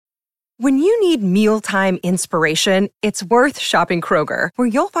When you need mealtime inspiration, it's worth shopping Kroger, where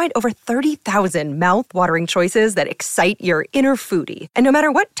you'll find over 30,000 mouth-watering choices that excite your inner foodie. And no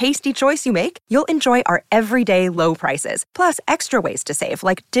matter what tasty choice you make, you'll enjoy our everyday low prices, plus extra ways to save,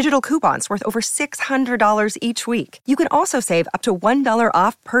 like digital coupons worth over $600 each week. You can also save up to $1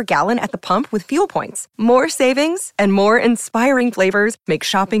 off per gallon at the pump with fuel points. More savings and more inspiring flavors make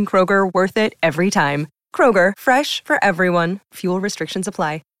shopping Kroger worth it every time. Kroger, fresh for everyone. Fuel restrictions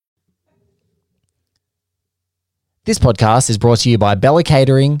apply. This podcast is brought to you by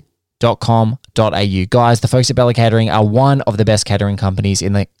bellacatering.com.au. Guys, the folks at Bella Catering are one of the best catering companies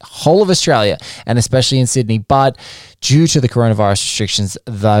in the whole of Australia and especially in Sydney. But due to the coronavirus restrictions,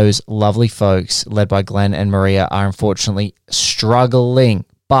 those lovely folks led by Glenn and Maria are unfortunately struggling.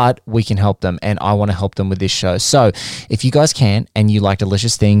 But we can help them, and I want to help them with this show. So if you guys can, and you like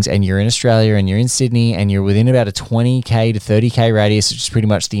delicious things, and you're in Australia, and you're in Sydney, and you're within about a 20K to 30K radius, which is pretty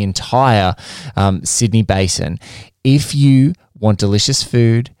much the entire Sydney basin, if you want delicious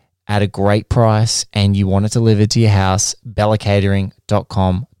food at a great price, and you want it delivered to your house,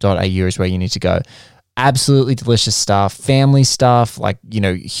 bellacatering.com.au is where you need to go. Absolutely delicious stuff, family stuff, like,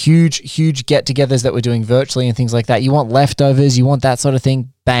 huge get-togethers that we're doing virtually and things like that. You want leftovers, you want that sort of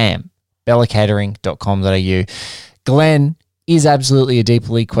thing, bam, bellacatering.com.au. Glenn is absolutely a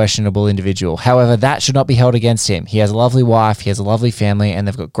deeply questionable individual. However, that should not be held against him. He has a lovely wife, he has a lovely family, and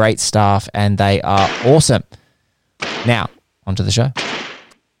they've got great staff, and they are awesome. Now, onto the show.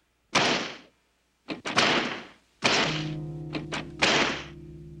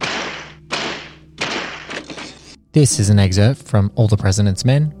 This is an excerpt from All the President's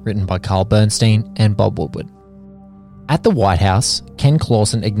Men, written by Carl Bernstein and Bob Woodward. At the White House, Ken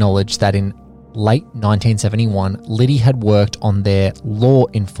Clausen acknowledged that in late 1971, Liddy had worked on their law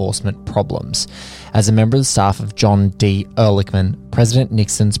enforcement problems as a member of the staff of John D. Ehrlichman, President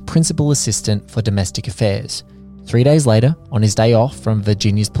Nixon's principal assistant for domestic affairs. 3 days later, on his day off from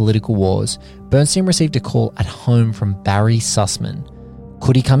Virginia's political wars, Bernstein received a call at home from Barry Sussman.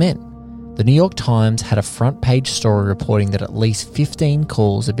 Could he come in? The New York Times had a front-page story reporting that at least 15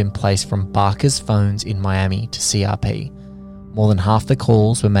 calls had been placed from Barker's phones in Miami to CRP. More than half the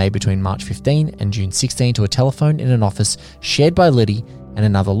calls were made between March 15 and June 16 to a telephone in an office shared by Liddy and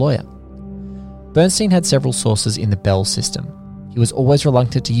another lawyer. Bernstein had several sources in the Bell system. He was always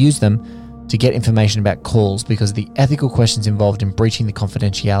reluctant to use them to get information about calls because of the ethical questions involved in breaching the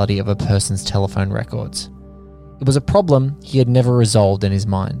confidentiality of a person's telephone records. It was a problem he had never resolved in his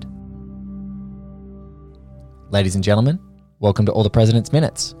mind. Ladies and gentlemen, welcome to All the President's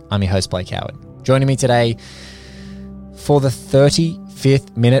Minutes. I'm your host, Blake Howard. Joining me today for the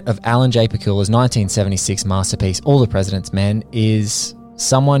 35th minute of Alan J. Pakula's 1976 masterpiece, All the President's Men, is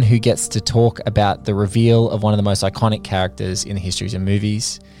someone who gets to talk about the reveal of one of the most iconic characters in the histories of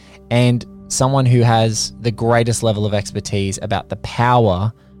movies, and someone who has the greatest level of expertise about the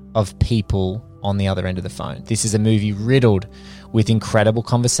power of people on the other end of the phone. This is a movie riddled with incredible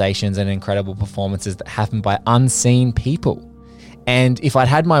conversations and incredible performances that happen by unseen people. And if I'd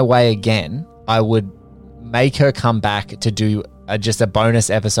had my way again, I would make her come back to do just a bonus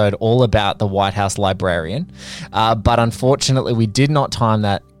episode all about the White House librarian. But unfortunately, we did not time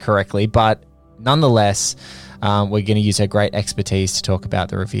that correctly. But nonetheless, we're going to use her great expertise to talk about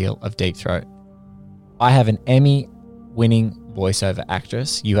the reveal of Deep Throat. I have an Emmy-winning voiceover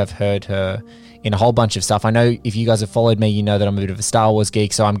actress. You have heard her in a whole bunch of stuff. I know if you guys have followed me, you know that I'm a bit of a Star Wars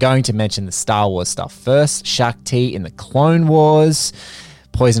geek, so I'm going to mention the Star Wars stuff first. Shakti in the Clone Wars,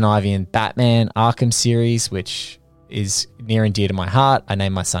 Poison Ivy in Batman Arkham series, which is near and dear to my heart. I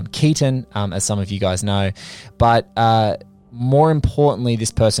named my son Keaton, as some of you guys know. But more importantly, this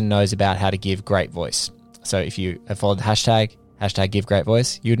person knows about how to give great voice. So if you have followed the hashtag give great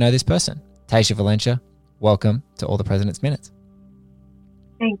voice, you would know this person. Taysha Valencia, welcome to All the President's Minutes.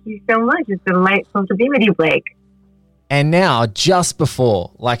 Thank you so much. It's delightful to be with you, Blake. And now, just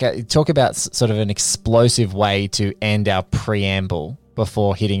before, talk about sort of an explosive way to end our preamble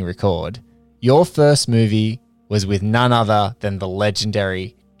before hitting record. Your first movie was with none other than the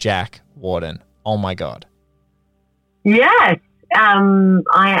legendary Jack Warden. Oh my God. Yes. I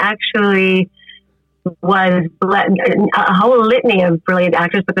actually was a whole litany of brilliant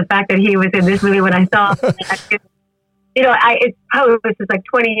actors, but the fact that he was in this movie when I saw this is like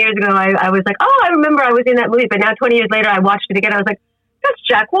 20 years ago. I was like, oh, I remember I was in that movie. But now 20 years later, I watched it again. I was like, that's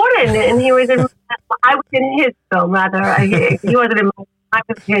Jack Warden. And he was I was in his film, rather. He wasn't in my, I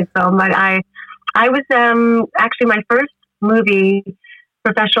was in his film. But I was actually my first movie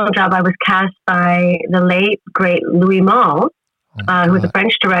professional job. I was cast by the late, great Louis Malle, who was a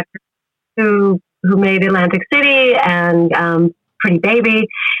French director who made Atlantic City and pretty baby.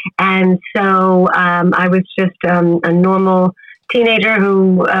 And so I was just a normal teenager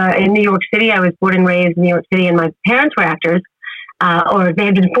who, in New York City, I was born and raised in New York City, and my parents were actors, or they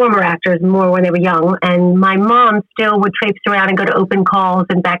had been former actors more when they were young. And my mom still would traipse around and go to open calls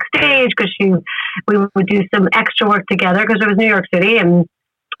and backstage because we would do some extra work together because it was New York City. And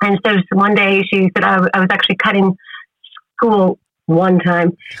so one day she said, I was actually cutting school one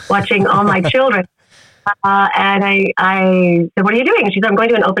time, watching all my children. And I said, what are you doing? And she said, I'm going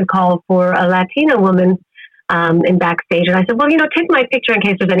to an open call for a Latina woman in backstage. And I said, well, take my picture in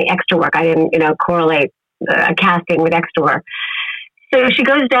case there's any extra work. I didn't, correlate casting with extra work. So she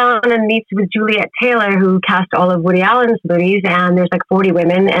goes down and meets with Juliet Taylor, who cast all of Woody Allen's movies. And there's like 40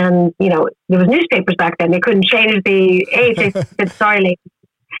 women. And, there was newspapers back then. They couldn't change the age. They said, sorry, ladies.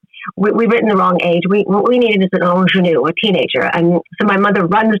 We've written the wrong age. What we needed is an ingenue, a teenager. And so my mother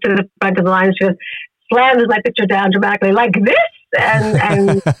runs to the front of the line. She slams my picture down dramatically like this.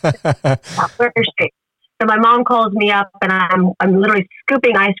 And where is she? So my mom calls me up, and I'm literally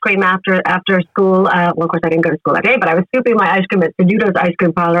scooping ice cream after school. Well, of course, I didn't go to school that day, but I was scooping my ice cream at Seduto's Ice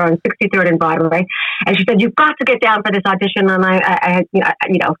Cream Parlor on 63rd and Broadway. And she said, "You've got to get down for this audition." And I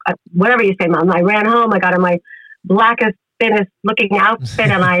whatever you say, Mom. I ran home. I got in my blackest, thinnest looking outfit,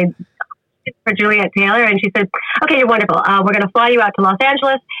 and I for Juliet Taylor, and she said, "Okay, you're wonderful. We're going to fly you out to Los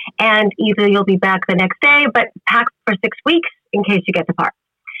Angeles, and either you'll be back the next day, but pack for 6 weeks in case you get the part."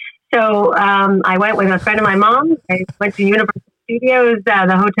 So I went with a friend of my mom. I went to Universal Studios,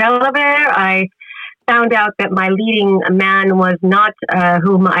 the hotel over there. I found out that my leading man was not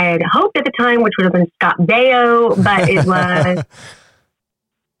whom I had hoped at the time, which would have been Scott Baio, but it was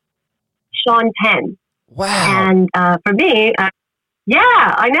Sean Penn. Wow. And for me,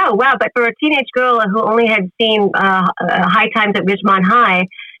 yeah, I know. Wow. But for a teenage girl who only had seen High Times at Ridgemont High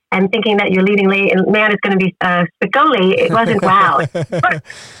and thinking that your leading man is going to be Spicoli, it wasn't wow.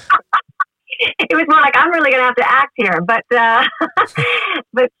 It was more like, I'm really going to have to act here. But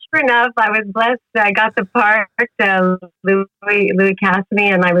sure enough, I was blessed. I got the part. Louis Cassidy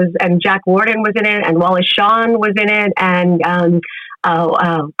and Jack Warden was in it, and Wallace Shawn was in it, and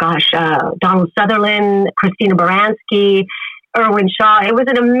Donald Sutherland, Christina Baranski, Irwin Shaw. It was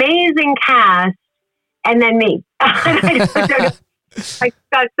an amazing cast, and then me. I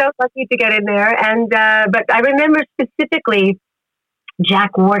got so lucky to get in there, and but I remember specifically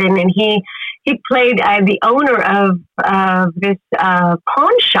Jack Warden, and he played the owner of this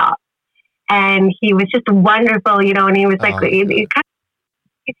pawn shop, and he was just wonderful, and he was like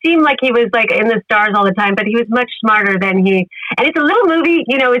it seemed like he was like in the stars all the time, but he was much smarter than and it's a little movie,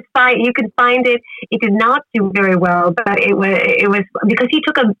 it's fine. You can find it. It did not do very well, but it was because he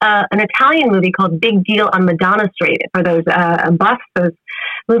took an Italian movie called Big Deal on Madonna Street for those buffs, those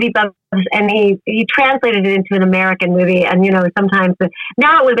movie buffs, and he translated it into an American movie. And, sometimes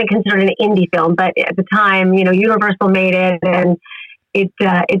now it would have been considered an indie film, but at the time, Universal made it, and it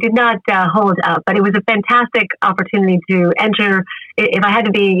did not hold up, but it was a fantastic opportunity to enter. If I had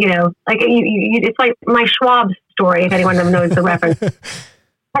to be, it's like my Schwab story, if anyone knows the reference.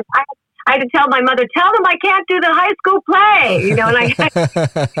 I had to tell my mother, tell them I can't do the high school play,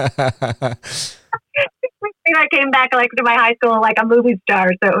 and I came back to my high school like a movie star.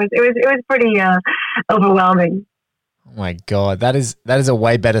 So it was pretty overwhelming. Oh my God, that is a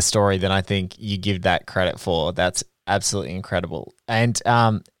way better story than I think you give that credit for. That's absolutely incredible. And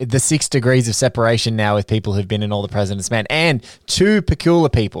the 6 degrees of separation now with people who've been in All the President's Men, and 2 peculiar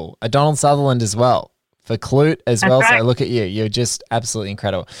people, a Donald Sutherland as well, for Clute as well. Right. So look at you. You're just absolutely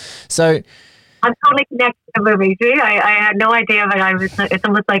incredible. So I'm totally connected to the movie. See, I had no idea, but it's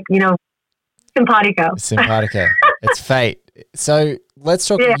almost like, simpatico. Simpatico. It's fate. So let's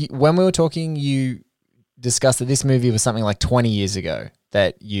talk. Yeah. When we were talking, you discussed that this movie was something like 20 years ago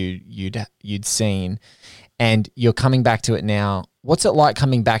that you'd seen, and you're coming back to it now. What's it like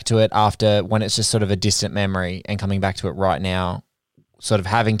coming back to it after, when it's just sort of a distant memory, and coming back to it right now, sort of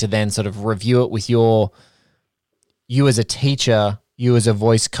having to then sort of review it with you as a teacher, you as a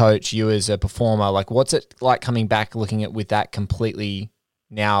voice coach, you as a performer? Like, what's it like coming back, looking at with that completely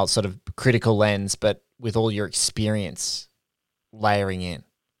now sort of critical lens, but with all your experience layering in?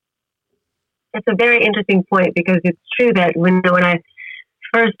 It's a very interesting point, because it's true that when I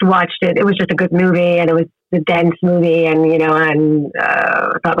first watched it, it was just a good movie, and it was a dense movie, and I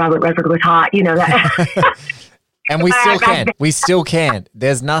thought Robert Redford was hot, that. And we still can.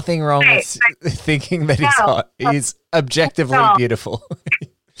 There's nothing wrong with thinking that he's hot. He's objectively beautiful.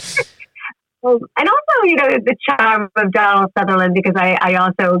 Well, and also, the charm of Donald Sutherland, because I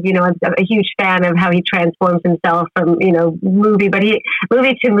also, I'm a huge fan of how he transforms himself from, movie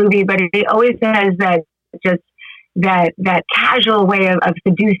to movie, but he always has that just that casual way of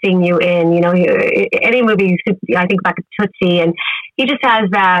seducing you in, any movie. I think back to Tootsie, and he just has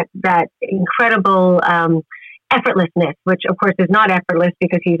that incredible effortlessness, which of course is not effortless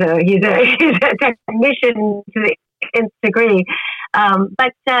because he's a technician to the nth degree.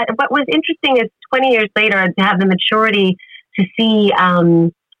 But what was interesting is 20 years later to have the maturity to see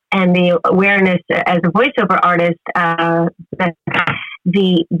and the awareness as a voiceover artist,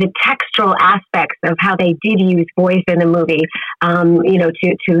 the textural aspects of how they did use voice in the movie,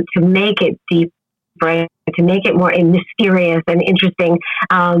 to make it deep, right? To make it more mysterious and interesting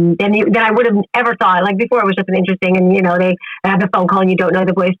than I would have ever thought. Like before, it was just an interesting, and they have the phone call and you don't know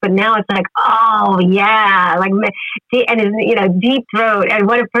the voice, but now it's like, oh yeah, like and his deep throat, and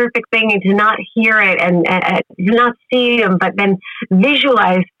what a perfect thing to not hear it and to not see him, but then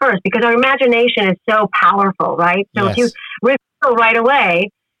visualize first, because our imagination is so powerful, right? So if you reveal right away,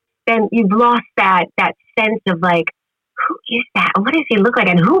 then you've lost that sense of like, who is that? What does he look like?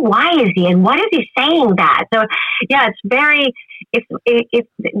 And why is he? And what is he saying that? So yeah, there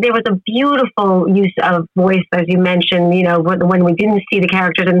was a beautiful use of voice, as you mentioned, when we didn't see the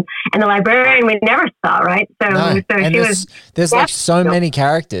characters, and the librarian we never saw, right? So, no. so and she there's like so many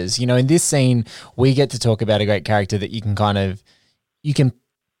characters, in this scene, we get to talk about a great character that you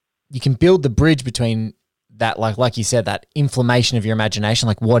can build the bridge between that, like you said, that inflammation of your imagination,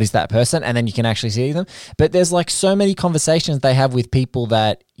 like what is that person? And then you can actually see them. But there's like so many conversations they have with people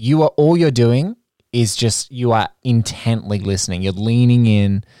that all you're doing is just, you are intently listening. You're leaning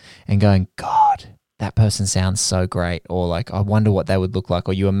in and going, God, that person sounds so great. Or like, I wonder what they would look like.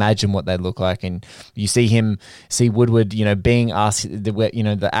 Or you imagine what they'd look like. And you see Woodward, being asked,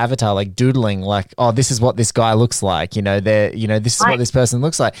 the avatar, like doodling, like, oh, this is what this guy looks like. This is what this person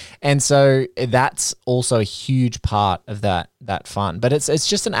looks like. And so that's also a huge part of that fun. But it's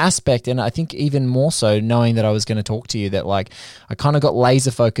just an aspect. And I think even more so knowing that I was going to talk to you, that like, I kind of got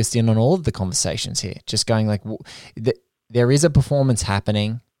laser focused in on all of the conversations here, just going like, there is a performance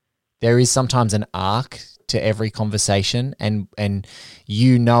happening. There is sometimes an arc to every conversation, and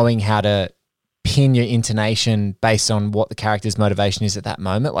you knowing how to pin your intonation based on what the character's motivation is at that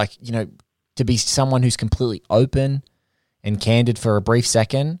moment. Like, to be someone who's completely open and candid for a brief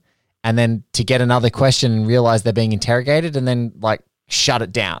second, and then to get another question and realize they're being interrogated, and then like shut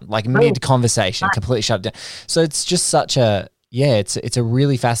it down, like mid-conversation, completely shut it down. So it's just such it's a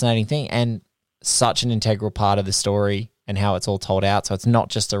really fascinating thing, and such an integral part of the story and how it's all told out. So it's not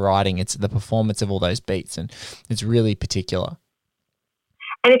just the writing, it's the performance of all those beats, and it's really particular.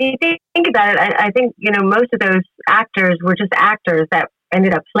 And if you think about it, I think, most of those actors were just actors that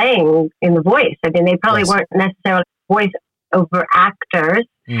ended up playing in the voice. I mean, they probably weren't necessarily voice over actors.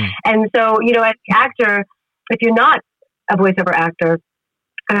 And so, as an actor, if you're not a voiceover actor,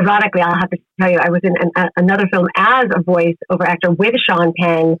 ironically, I'll have to tell you, I was in another film as a voice-over actor with Sean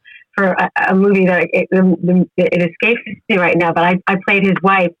Penn for a movie that it escapes me right now, but I played his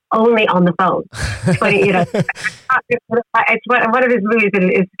wife only on the phone. It's one of his movies that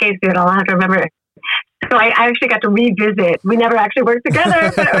it escapes me, and I'll have to remember it. So I actually got to revisit. We never actually worked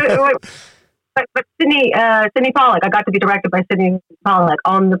together, but Sidney Pollack, I got to be directed by Sidney Pollack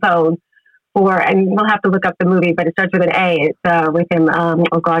on the phone. And we'll have to look up the movie, but it starts with an A. It's with him.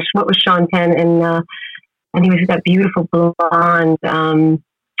 What was Sean Penn? And he was that beautiful blonde.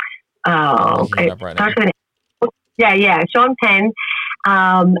 It starts with an A. Yeah, Sean Penn.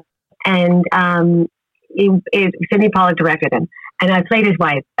 Sidney Pollack directed him, and I played his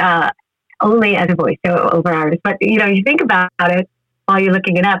wife only as a voice-over artist. But you think about it while you're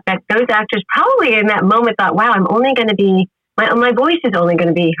looking it up, that those actors probably in that moment thought, "Wow, I'm only going to be." My voice is only going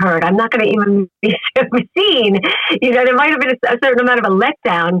to be heard. I'm not going to even be seen. There might have been a certain amount of a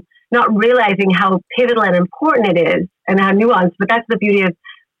letdown, not realizing how pivotal and important it is and how nuanced. But that's the beauty of,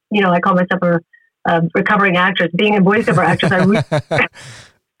 I call myself a recovering actress. Being a voiceover actress,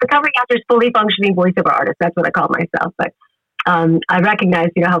 recovering actress, fully functioning voiceover artist. That's what I call myself. But I recognize,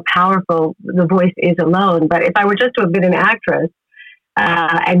 how powerful the voice is alone. But if I were just to have been an actress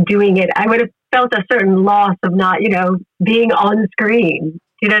and doing it, I would have felt a certain loss of not, being on screen.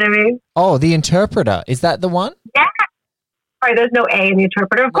 You know what I mean? Oh, The Interpreter. Is that the one? Yeah. Sorry, there's no A in The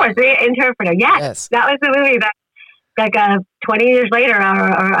Interpreter. Of course, The Interpreter. Yes. That was the movie that, like, 20 years later, or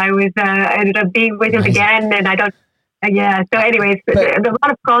I was ended up being with him again, and I don't. Yeah. So, anyways, there's a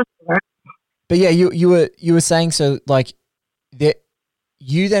lot of crossover. But yeah, you were saying, so like that.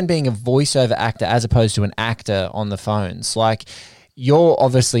 You then being a voiceover actor as opposed to an actor on the phones, like you're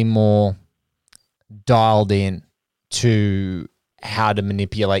obviously more dialed in to how to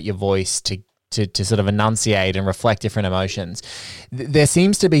manipulate your voice to to sort of enunciate and reflect different emotions. There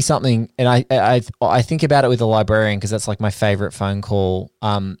seems to be something, and I think about it with The Librarian because that's like my favorite phone call.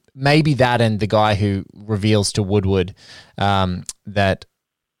 Maybe that and the guy who reveals to Woodward that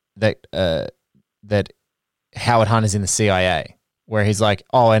Howard Hunt is in the CIA, where he's like,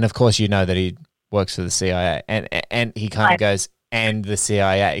 oh, and of course you know that he works for the CIA, and he kind of goes, and the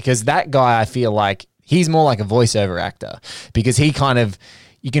CIA, because that guy, I feel like he's more like a voiceover actor, because he kind of,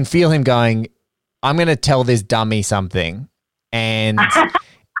 you can feel him going, I'm going to tell this dummy something, and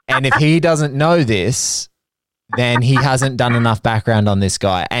if he doesn't know this, then he hasn't done enough background on this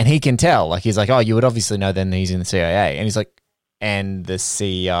guy, and he can tell, like he's like, oh, you would obviously know then he's in the CIA, and he's like, and the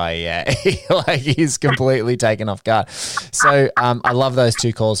CIA, like he's completely taken off guard. So I love those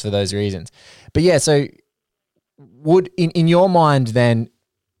two calls for those reasons. But yeah, so would in your mind then,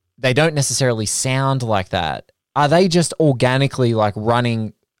 they don't necessarily sound like that. Are they just organically like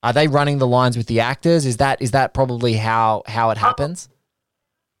running? Are they running the lines with the actors? Is that probably how it happens?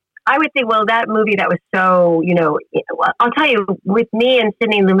 I would say, well, that movie that was so, I'll tell you, with me and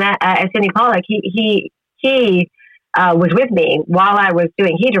Sidney Pollack, he was with me while I was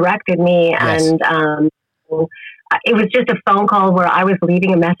doing. He directed me, yes. And it was just a phone call where I was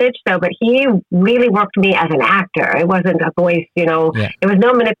leaving a message. But he really worked me as an actor. It wasn't a voice, Yeah. It was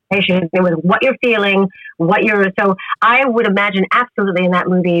no manipulation. It was what you're feeling, So I would imagine absolutely in that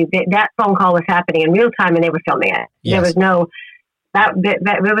movie that phone call was happening in real time, and they were filming it. Yes. There was no. There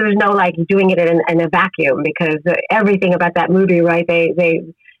was no like doing it in a vacuum, because everything about that movie, right?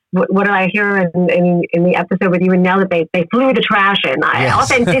 What did I hear in the episode with you and Nell, that they flew the trash in?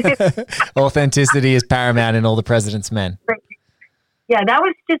 Yes. Authenticity is paramount in All the President's Men. Yeah, that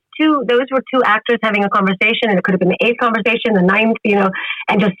was just those were two actors having a conversation, and it could have been the 8th conversation, the 9th,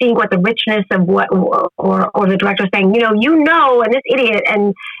 and just seeing what the richness of what, or the director saying, and this idiot,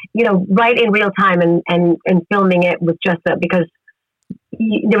 and, right in real time, and filming it was just because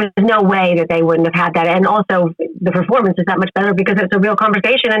there was no way that they wouldn't have had that. And also the performance is that much better because it's a real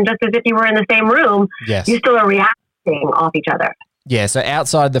conversation. And just as if you were in the same room, yes. You still are reacting off each other. Yeah. So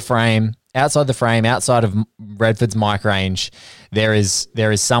outside the frame, outside of Redford's mic range, there is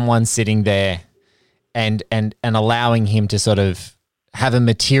someone sitting there and allowing him to sort of have a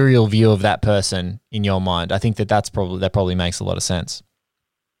material view of that person in your mind. I think that probably makes a lot of sense.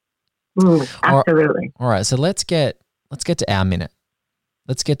 Absolutely. All right. So let's get to our minute.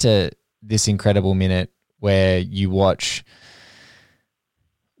 Let's get to this incredible minute where you watch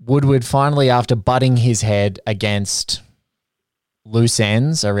Woodward finally, after butting his head against loose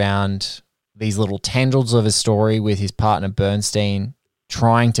ends around these little tendrils of a story with his partner Bernstein,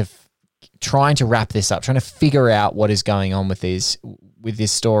 trying to wrap this up, trying to figure out what is going on with this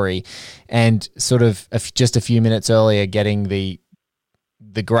story, and sort of just a few minutes earlier getting the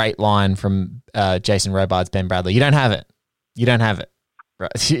great line from Jason Robards' Ben Bradley. You don't have it.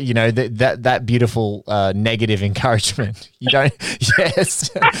 Right. That beautiful negative encouragement. You don't.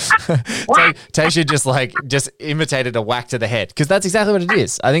 Yes. Tasha just imitated a whack to the head, because that's exactly what it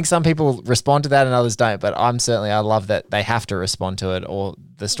is. I think some people respond to that and others don't, but I love that they have to respond to it, or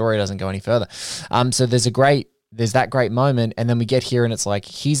the story doesn't go any further. So there's that great moment, and then we get here and it's like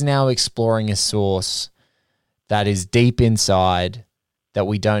he's now exploring a source that is deep inside that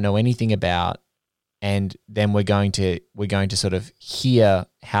we don't know anything about. And then we're going to sort of hear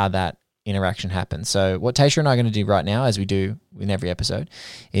how that interaction happens. So what Tasha and I are going to do right now, as we do in every episode,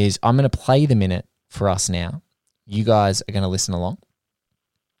 is I'm going to play the minute for us now. You guys are going to listen along,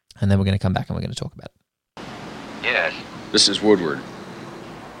 and then we're going to come back and we're going to talk about it. Yes. This is Woodward.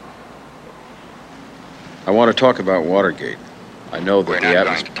 I want to talk about Watergate. I know that we're not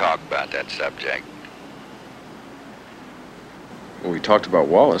going to talk about that subject. Well, we talked about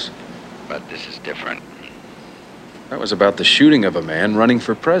Wallace. But this is different. That was about the shooting of a man running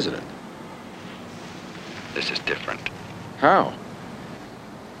for president. This is different. How?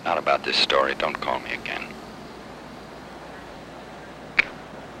 Not about this story. Don't call me again.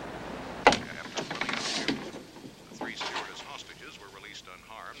 The 3 stewardess hostages were released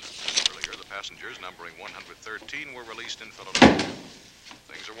unharmed. Earlier, the passengers, numbering 113, were released in Philadelphia.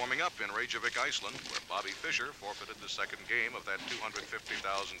 Things are warming up in Reykjavik, Iceland, where Bobby Fischer forfeited the second game of that $250,000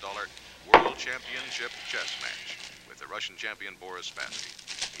 World Championship chess match with the Russian champion Boris Spassky.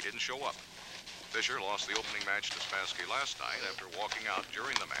 He didn't show up. Fischer lost the opening match to Spassky last night after walking out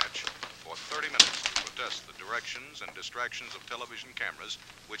during the match for 30 minutes to protest the directions and distractions of television cameras,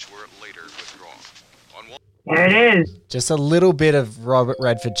 which were later withdrawn. There it is. Just a little bit of Robert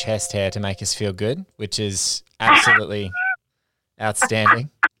Redford chest hair to make us feel good, which is absolutely outstanding.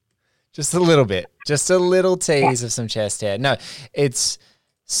 Just a little bit. Just a little tease of some chest hair. No, it's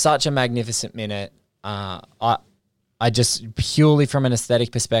such a magnificent minute. I just purely from an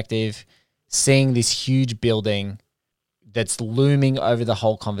aesthetic perspective, seeing this huge building that's looming over the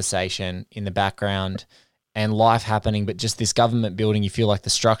whole conversation in the background and life happening, but just this government building, you feel like the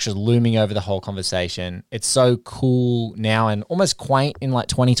structure looming over the whole conversation. It's so cool now and almost quaint in like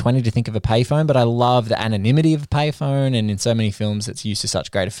 2020 to think of a payphone, but I love the anonymity of a payphone, and in so many films it's used to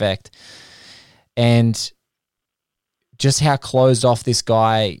such great effect. And just how closed off this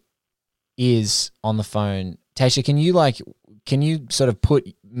guy is on the phone. Tasha, can you sort of put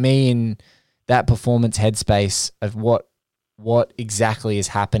me in that performance headspace of what exactly is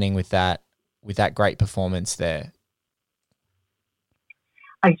happening with that great performance there?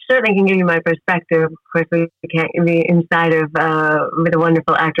 I certainly can give you my perspective. Of course, we can't be inside of with a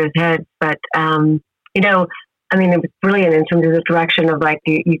wonderful actor's head, but it was brilliant in terms of the direction of like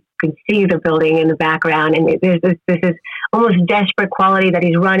you can see the building in the background, and there's this is almost desperate quality that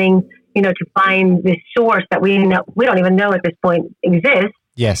he's running, to find this source that we don't even know at this point exists.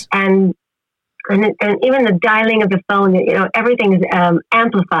 Yes, and even the dialing of the phone, everything is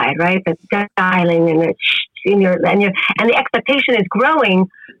amplified, right? The dialing and and the expectation is growing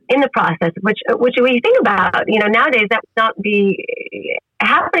in the process, which when you think about, nowadays that would not be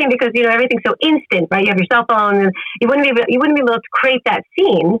happening because, everything's so instant, right? You have your cell phone and you wouldn't be able to create that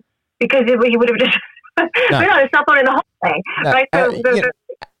scene because you would have just put on a cell phone in the hallway,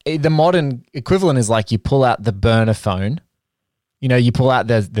 right? The modern equivalent is like you pull out the burner phone. You pull out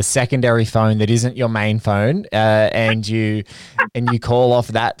the secondary phone that isn't your main phone, and you call off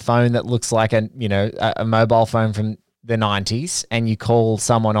that phone that looks like a mobile phone from the 90s, and you call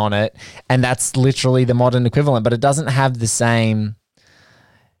someone on it, and that's literally the modern equivalent. But it doesn't have the same.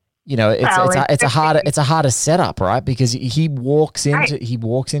 It's a harder setup, right? Because he walks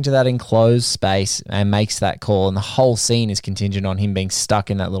into that enclosed space and makes that call, and the whole scene is contingent on him being stuck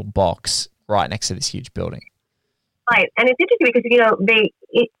in that little box right next to this huge building. Right, and it's interesting because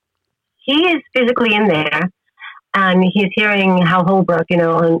he is physically in there, and he's hearing Hal Holbrook,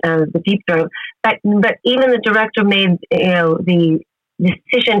 on the Deep Throat. But even the director made the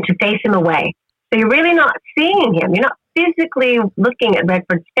decision to face him away, so you're really not seeing him. You're not physically looking at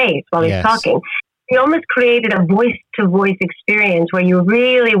Redford's face while he's talking. He almost created a voice-to-voice experience where you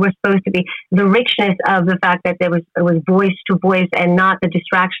really were supposed to be the richness of the fact that it was voice-to-voice and not the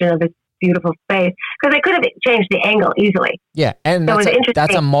distraction of his beautiful face, because they could have changed the angle easily. Yeah, and so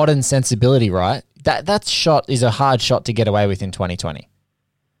that's a modern sensibility, right? That shot is a hard shot to get away with in 2020.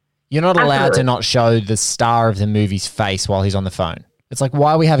 You're not allowed to not show the star of the movie's face while he's on the phone. It's like,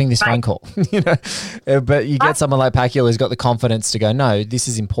 why are we having this phone call? But you get someone like Pacquiao who's got the confidence to go, no, this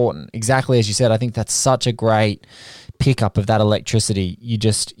is important. Exactly as you said. I think that's such a great pickup of that electricity.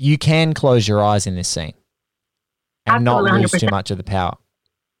 You can close your eyes in this scene and not lose 100%. Too much of the power.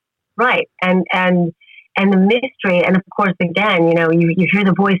 Right, and the mystery, and of course, again, you hear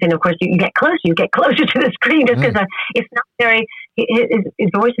the voice, and of course, you get closer to the screen, just because it's not very. His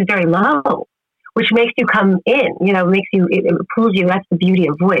voice is very low, which makes you come in. It pulls you. That's the beauty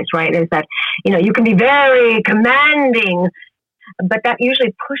of voice, right? Is that you can be very commanding, but that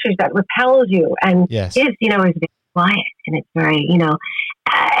usually pushes, that repels you, and yes. is very quiet, and it's very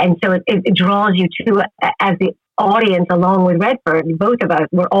and so it draws you to as the audience, along with Redford, both of us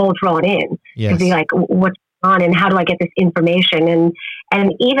were all drawn in to be like, what's going on and how do I get this information?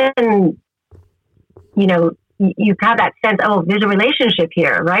 And even, you have that sense, oh, there's a relationship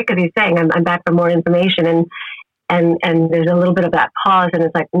here, right? Because he's saying, I'm back for more information, and there's a little bit of that pause, and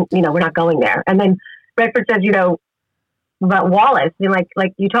it's like, we're not going there. And then Redford says, about Wallace,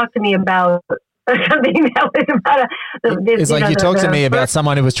 like you talked to me about something that was about it's like you talked to me about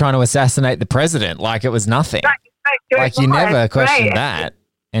someone who was trying to assassinate the president, like it was nothing. Right, like you never questioned that.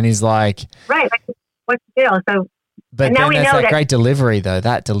 And he's like, right, like, what's the deal? So, but then there's that great delivery, though.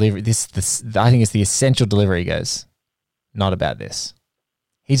 That delivery, this, I think it's the essential delivery. He goes, not about this.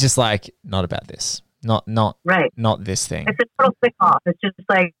 He's just like, not about this. Not right. Not this thing. It's a total click off. It's just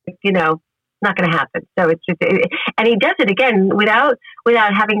like, not going to happen. So it's just, and he does it again without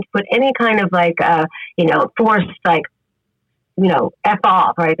having to put any kind of like, force, like, F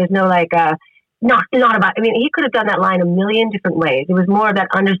off, right? There's no like, not about, he could have done that line a million different ways. It was more of that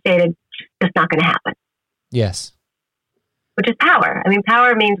understated, just not going to happen. Yes. Which is power.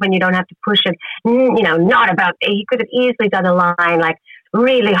 Power means when you don't have to push it, not about, he could have easily done a line like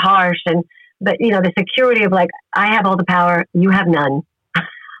really harsh, but the security of like, I have all the power, you have none.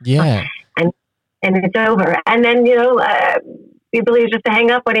 Yeah. and it's over. And then, the ability just to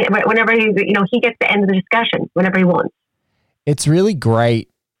hang up whenever he gets to end the discussion, whenever he wants. It's really great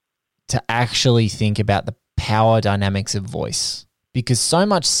to actually think about the power dynamics of voice, because so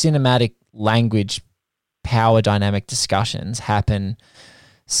much cinematic language power dynamic discussions happen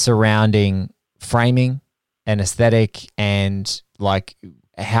surrounding framing and aesthetic and like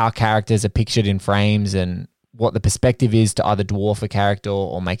how characters are pictured in frames and what the perspective is to either dwarf a character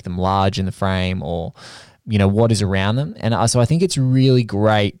or make them large in the frame or, you know, what is around them. And so I think it's really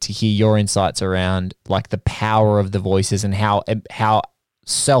great to hear your insights around like the power of the voices and how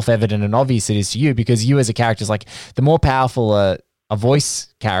self-evident and obvious it is to you, because you as a character is like the more powerful a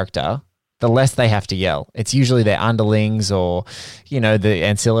voice character, the less they have to yell. It's usually their underlings or, you know, the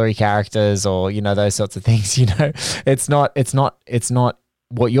ancillary characters or, you know, those sorts of things, you know. It's not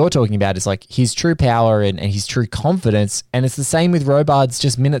what you're talking about. Is like his true power and his true confidence. And it's the same with Robards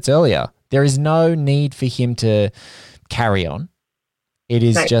just minutes earlier. There is no need for him to carry on. It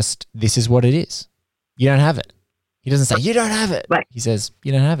is just, this is what it is. You don't have it. He doesn't say, you don't have it. Right. He says,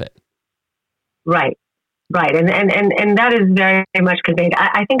 you don't have it. Right. Right. And that is very much conveyed.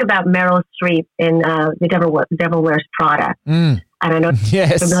 I think about Meryl Streep in The Devil Wears Prada. And I know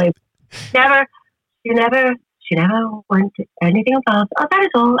yes. She never wanted anything above. Oh, that is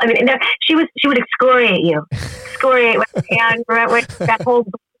all. I mean, she would excoriate you. Excoriate with her hand, with that whole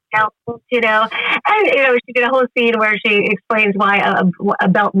belt, you know. And, you know, she did a whole scene where she explains why a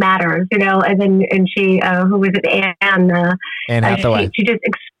belt matters, you know, and she, who was it, Anne Hathaway. She just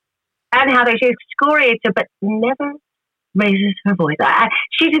and how she excoriates her, but never raises her voice.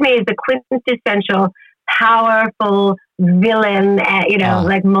 She to me is the quintessential powerful villain, you know,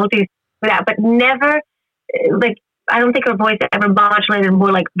 like multi that, but never like I don't think her voice ever modulated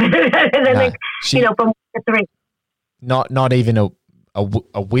more like than like you know from 3. Not even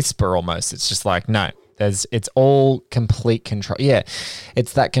a whisper almost. It's just like no. It's all complete control. Yeah,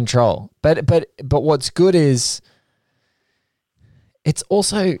 it's that control. But what's good is it's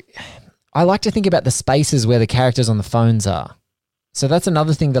also, I like to think about the spaces where the characters on the phones are. So that's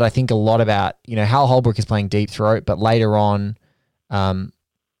another thing that I think a lot about. You know, Hal Holbrook is playing Deep Throat, but later on in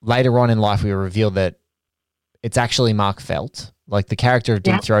life, we were revealed that it's actually Mark Felt. Like the character of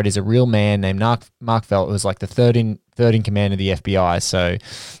Deep Throat is a real man named Mark Felt, who was like the third in command of the FBI. So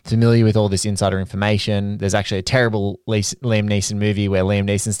familiar with all this insider information. There's actually a terrible Liam Neeson movie where Liam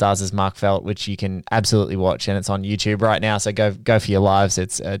Neeson stars as Mark Felt, which you can absolutely watch, and it's on YouTube right now. So go for your lives.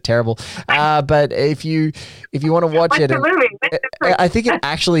 It's terrible. But if you want to watch it, I think it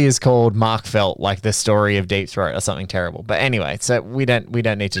actually is called Mark Felt, like the story of Deep Throat or something terrible. But anyway, so we don't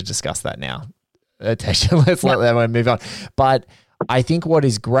need to discuss that now. Tasha, let's let that one move on. But I think what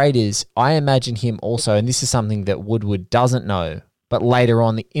is great is I imagine him also, and this is something that Woodward doesn't know, but later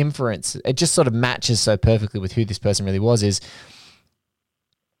on the inference, it just sort of matches so perfectly with who this person really was, is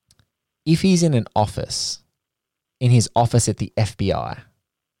if he's in his office at the FBI.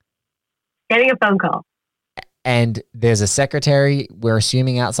 Getting a phone call. And there's a secretary, we're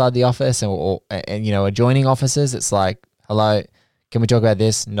assuming outside the office and you know, adjoining offices, it's like, hello, can we talk about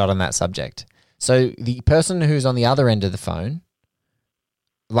this? Not on that subject. So the person who's on the other end of the phone,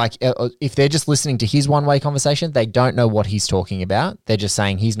 like if they're just listening to his one-way conversation, they don't know what he's talking about. They're just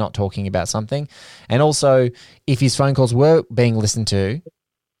saying he's not talking about something. And also, if his phone calls were being listened to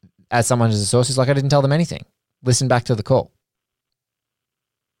as someone as a source, he's like, I didn't tell them anything. Listen back to the call.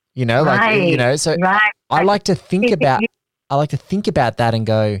 You know, like, you know, so I like to think about that and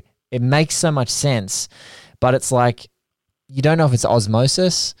go, it makes so much sense, but it's like, you don't know if it's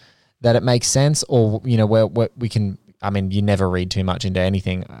osmosis that it makes sense, or, you know, where we can, I mean, you never read too much into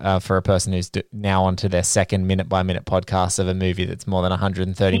anything for a person who's now onto their second minute-by-minute podcast of a movie that's more than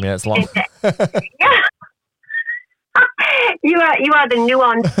 130 minutes long. You are the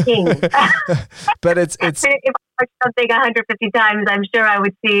nuance king. But it's if I watch something 150 times, I'm sure I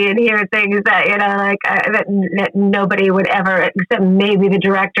would see and hear things that, you know, like that nobody would ever, except maybe the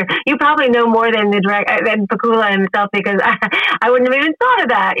director. You probably know more than the director, than Pakula himself, because I wouldn't have even thought of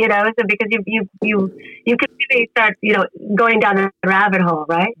that, you know. So because you could really start, you know, going down the rabbit hole,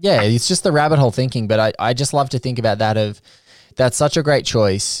 right? Yeah, it's just the rabbit hole thinking. But I just love to think about that. That's such a great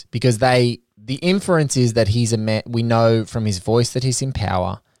choice, because the inference is that he's a man. We know from his voice that he's in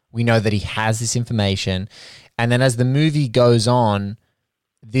power. We know that he has this information. And then as the movie goes on,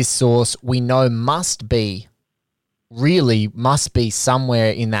 this source we know must be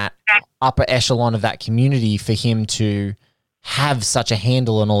somewhere in that upper echelon of that community for him to have such a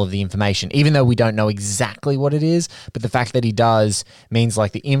handle on all of the information, even though we don't know exactly what it is. But the fact that he does means,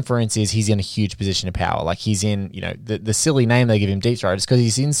 like, the inference is he's in a huge position of power. Like, he's in, you know, the silly name they give him, Deep Throat, is because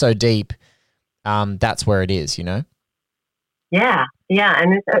he's in so deep. That's where it is, you know? Yeah.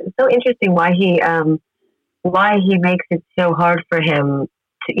 And it's so interesting why he makes it so hard for him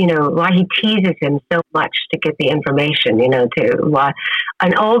why he teases him so much to get the information,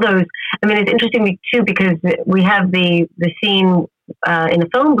 and all those. I mean, it's interesting too because we have the scene in the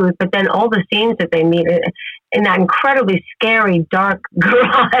phone booth, but then all the scenes that they meet in that incredibly scary, dark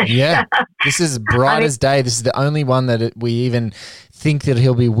garage. Yeah, this is bright as day. This is the only one that we even think that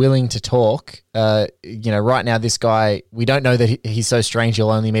he'll be willing to talk. Right now, this guy, we don't know that he's so strange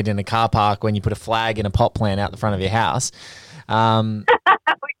you'll only meet in a car park when you put a flag and a pot plant out the front of your house.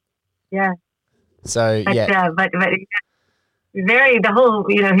 Yeah. So, but, yeah. But the whole,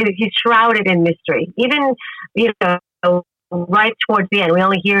 he's shrouded in mystery. Even, right towards the end, we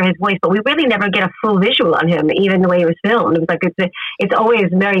only hear his voice, but we really never get a full visual on him, even the way it was filmed. It was like it's always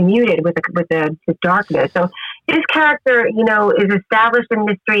very muted with the darkness. So his character, is established in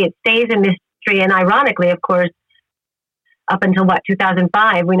mystery. It stays in mystery, and ironically, of course, up until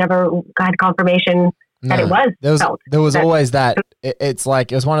 2005, we never had confirmation that it was. There was always that. It's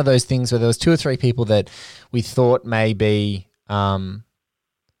like it was one of those things where there was 2 or 3 people that we thought maybe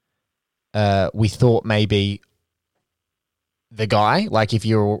the guy. Like if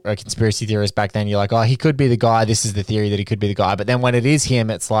you're a conspiracy theorist back then, you're like, oh, he could be the guy. This is the theory that he could be the guy. But then when it is him,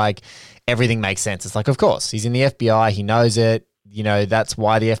 it's like everything makes sense. It's like, of course, he's in the FBI. He knows it. That's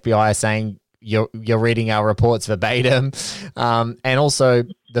why the FBI is saying you're reading our reports verbatim. And also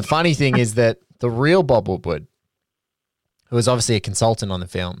the funny thing is that the real Bob Woodward, who was obviously a consultant on the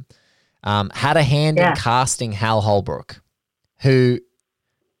film, had a hand in casting Hal Holbrook, who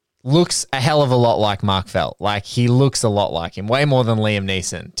looks a hell of a lot like Mark Felt. Like he looks a lot like him, way more than Liam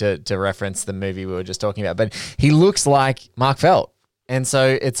Neeson to reference the movie we were just talking about. But he looks like Mark Felt. And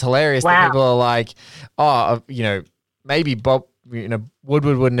so it's hilarious that people are like, oh, maybe Bob,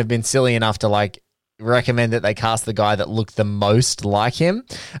 Woodward wouldn't have been silly enough to like recommend that they cast the guy that looked the most like him.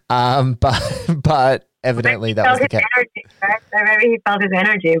 But evidently that was the case. Maybe he felt his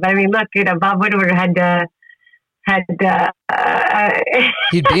energy. But I mean, look, Bob Woodward had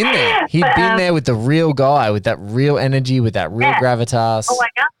he'd been there. He'd been there with the real guy, with that real energy, with that real gravitas. Oh, I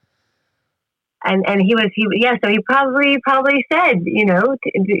know. And so he probably said,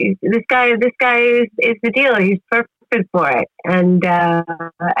 this guy is the deal. He's perfect for it. And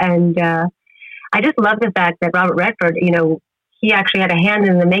I just love the fact that Robert Redford, he actually had a hand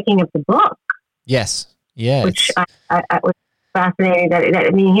in the making of the book. Yes. Yeah. Which I was fascinating.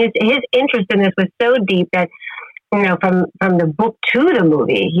 His interest in this was so deep that, from the book to the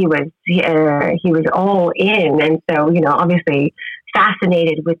movie, he was all in, and so obviously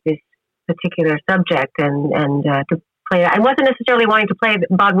fascinated with this particular subject, and to play. I wasn't necessarily wanting to play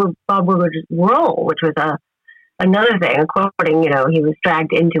Bob Woodward's role, which was another thing. According, he was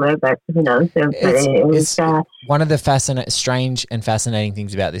dragged into it, but who knows? So, it was one of the strange and fascinating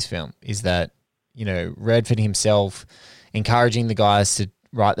things about this film is that Redford himself encouraging the guys to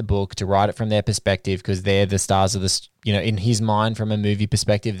write the book, to write it from their perspective, because they're the stars of this, in his mind, from a movie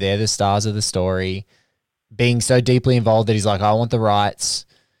perspective, they're the stars of the story, being so deeply involved that he's like, I want the rights,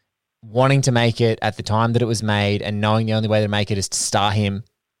 wanting to make it at the time that it was made and knowing the only way to make it is to star him,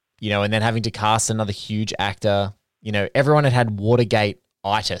 and then having to cast another huge actor. Everyone had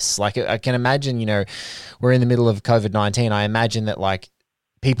Watergate-itis. Like I can imagine, we're in the middle of COVID-19. I imagine that like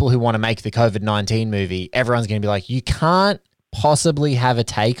people who want to make the COVID-19 movie, everyone's going to be like, you can't possibly have a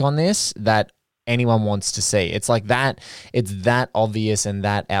take on this that anyone wants to see. It's like that. It's that obvious and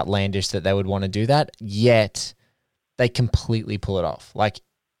that outlandish that they would want to do that, yet they completely pull it off. Like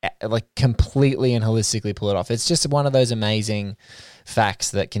completely and holistically pull it off. It's just one of those amazing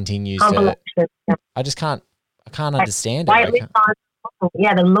facts that continues to. I can't understand it.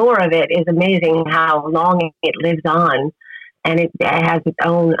 The lore of it is amazing. How long it lives on, and it has its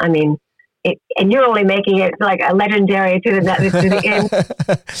own. I mean. And you're only making it like a legendary to the end.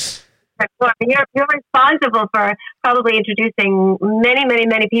 You're responsible for probably introducing many, many,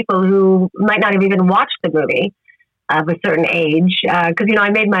 many people who might not have even watched the movie of a certain age. Because we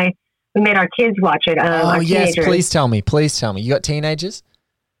made our kids watch it. Yes, please tell me. You got teenagers?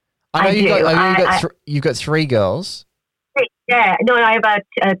 I know you've got 3 girls. Yeah, no, I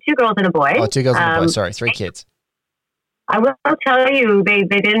have 2 girls and a boy. Oh, 2 girls and a boy. Sorry, 3 kids. I will tell you, they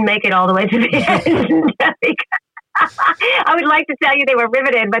didn't make it all the way to the end. I would like to tell you they were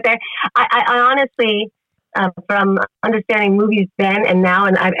riveted, but I honestly, from understanding movies then and now,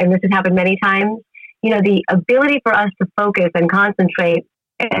 and this has happened many times, the ability for us to focus and concentrate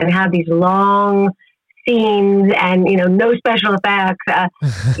and have these long scenes and, no special effects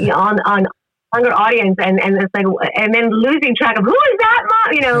on younger audience, and it's like, and then losing track of who is that mom,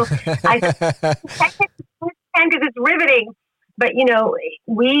 because it's riveting, but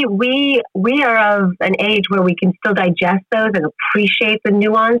we are of an age where we can still digest those and appreciate the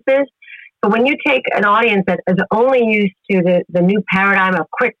nuances. But when you take an audience that is only used to the new paradigm of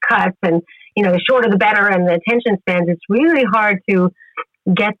quick cuts and, the shorter the better and the attention spans, it's really hard to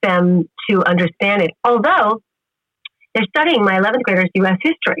get them to understand it. Although they're studying, my 11th graders, U.S.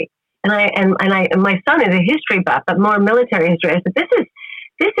 history. And my son is a history buff, but more military history. I said,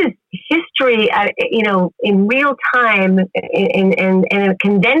 this is history, in real time,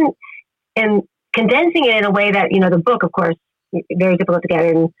 and condensing it in a way that, the book, of course, very difficult to get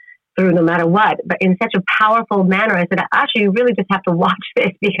in through no matter what, but in such a powerful manner. I said, actually, you really just have to watch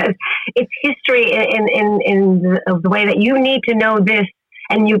this because it's history in the way that you need to know this,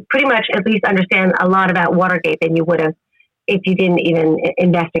 and you pretty much at least understand a lot about Watergate than you would have if you didn't even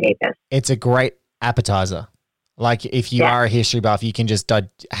investigate this. It's a great appetizer. Like if you are a history buff, you can just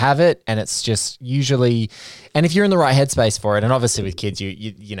have it, and it's just usually, and if you're in the right headspace for it, and obviously with kids,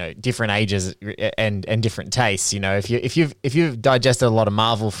 you know, different ages and different tastes. If you've digested a lot of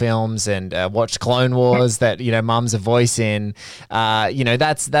Marvel films and watched Clone Wars that Mum's a voice in,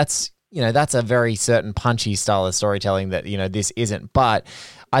 that's a very certain punchy style of storytelling that this isn't. But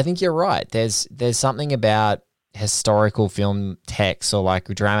I think you're right. There's something about historical film texts or like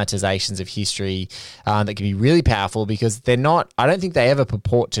dramatizations of history that can be really powerful because they're not, I don't think they ever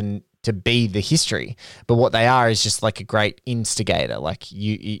purport to be the history, but what they are is just like a great instigator. Like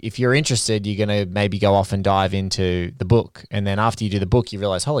if you're interested, you're going to maybe go off and dive into the book. And then after you do the book, you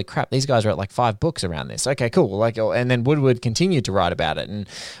realize, holy crap, these guys wrote like 5 books around this. Okay, cool. And then Woodward continued to write about it. And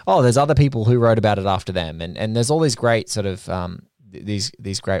there's other people who wrote about it after them. And there's all these great sort of,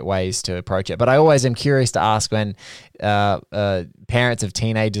 these great ways to approach it. But I always am curious to ask when parents of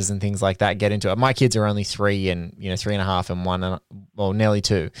teenagers and things like that get into it. My kids are only 3 and 3.5 and 1 and nearly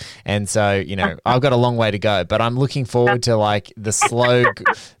 2, and so I've got a long way to go. But I'm looking forward to like the slow.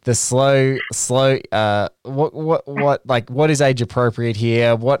 What is age appropriate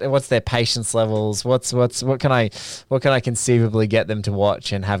here? What's their patience levels? What can I conceivably get them to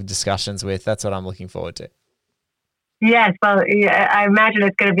watch and have discussions with? That's what I'm looking forward to. Yes, well, I imagine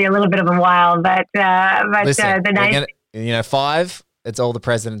it's going to be a little bit of a while, but listen, the nice. 5, it's All the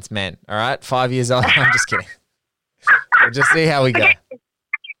President's Men. All right, 5 years old. I'm just kidding. We'll just see how we go.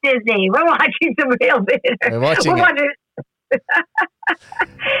 Disney, we're watching some real theater. We're watching it.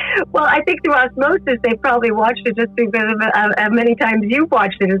 Well, I think through osmosis, they probably watched it just because of how many times you've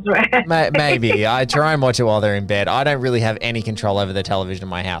watched it as well. Maybe. I try and watch it while they're in bed. I don't really have any control over the television in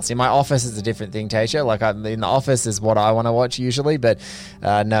my house. In my office, it's a different thing, Tasha. Like in the office is what I want to watch usually, but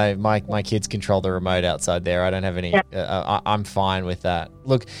no, my kids control the remote outside there. I don't have any. I'm fine with that.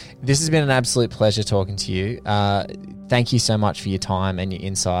 Look, this has been an absolute pleasure talking to you. Thank you so much for your time and your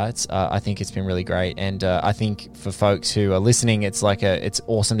insights. I think it's been really great, and I think for folks who are listening, it's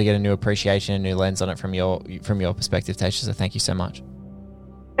awesome to get a new appreciation, a new lens on it from your perspective, Tasha. So thank you so much.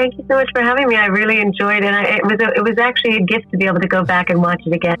 Thank you so much for having me. I really enjoyed it. It was actually a gift to be able to go back and watch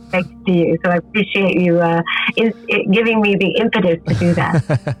it again. Thanks to you. So I appreciate you giving me the impetus to do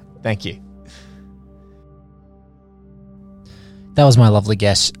that. Thank you. That was my lovely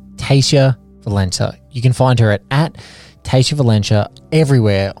guest, Tasha Valentia. You can find her at Tasha Valentia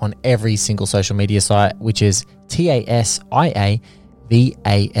everywhere on every single social media site, which is TASIA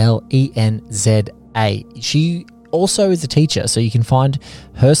VALENZA. She also is a teacher, so you can find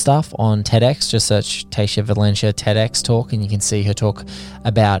her stuff on TEDx. Just search Tasha Valentia TEDx talk, and you can see her talk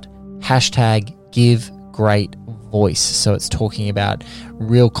about #GiveGreatVoice. So it's talking about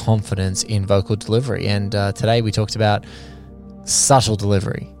real confidence in vocal delivery. And today we talked about subtle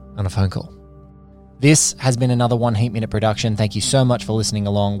delivery on a phone call. This has been another One Heat Minute production. Thank you so much for listening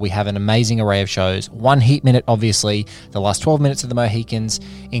along. We have an amazing array of shows. One Heat Minute, obviously, the last 12 minutes of the Mohicans,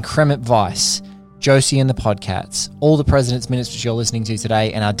 Increment Vice, Josie and the Podcats, All the President's Minutes, which you're listening to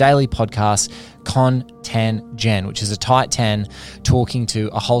today, and our daily podcast, Con 10 Gen, which is a tight 10, talking to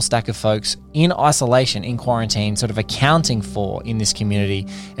a whole stack of folks in isolation, in quarantine, sort of accounting for, in this community,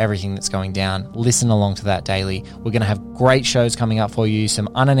 everything that's going down. Listen along to that daily. We're going to have great shows coming up for you, some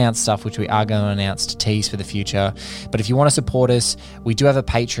unannounced stuff, which we are going to announce to tease for the future. But if you want to support us, we do have a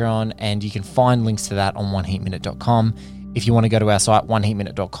Patreon, and you can find links to that on oneheatminute.com. If you want to go to our site,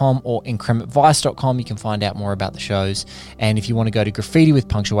 oneheatminute.com or incrementvice.com, you can find out more about the shows. And if you want to go to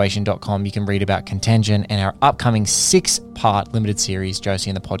graffitiwithpunctuation.com, you can read about Contention and our upcoming 6-part limited series, Josie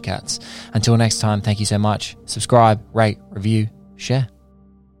and the Podcats. Until next time, thank you so much. Subscribe, rate, review, share.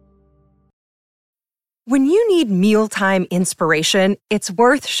 When you need mealtime inspiration, it's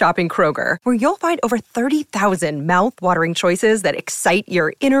worth shopping Kroger, where you'll find over 30,000 mouth-watering choices that excite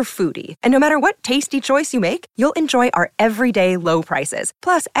your inner foodie. And no matter what tasty choice you make, you'll enjoy our everyday low prices,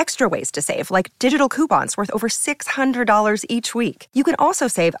 plus extra ways to save, like digital coupons worth over $600 each week. You can also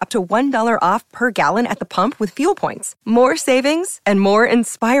save up to $1 off per gallon at the pump with fuel points. More savings and more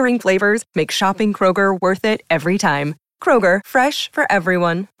inspiring flavors make shopping Kroger worth it every time. Kroger, fresh for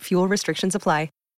everyone. Fuel restrictions apply.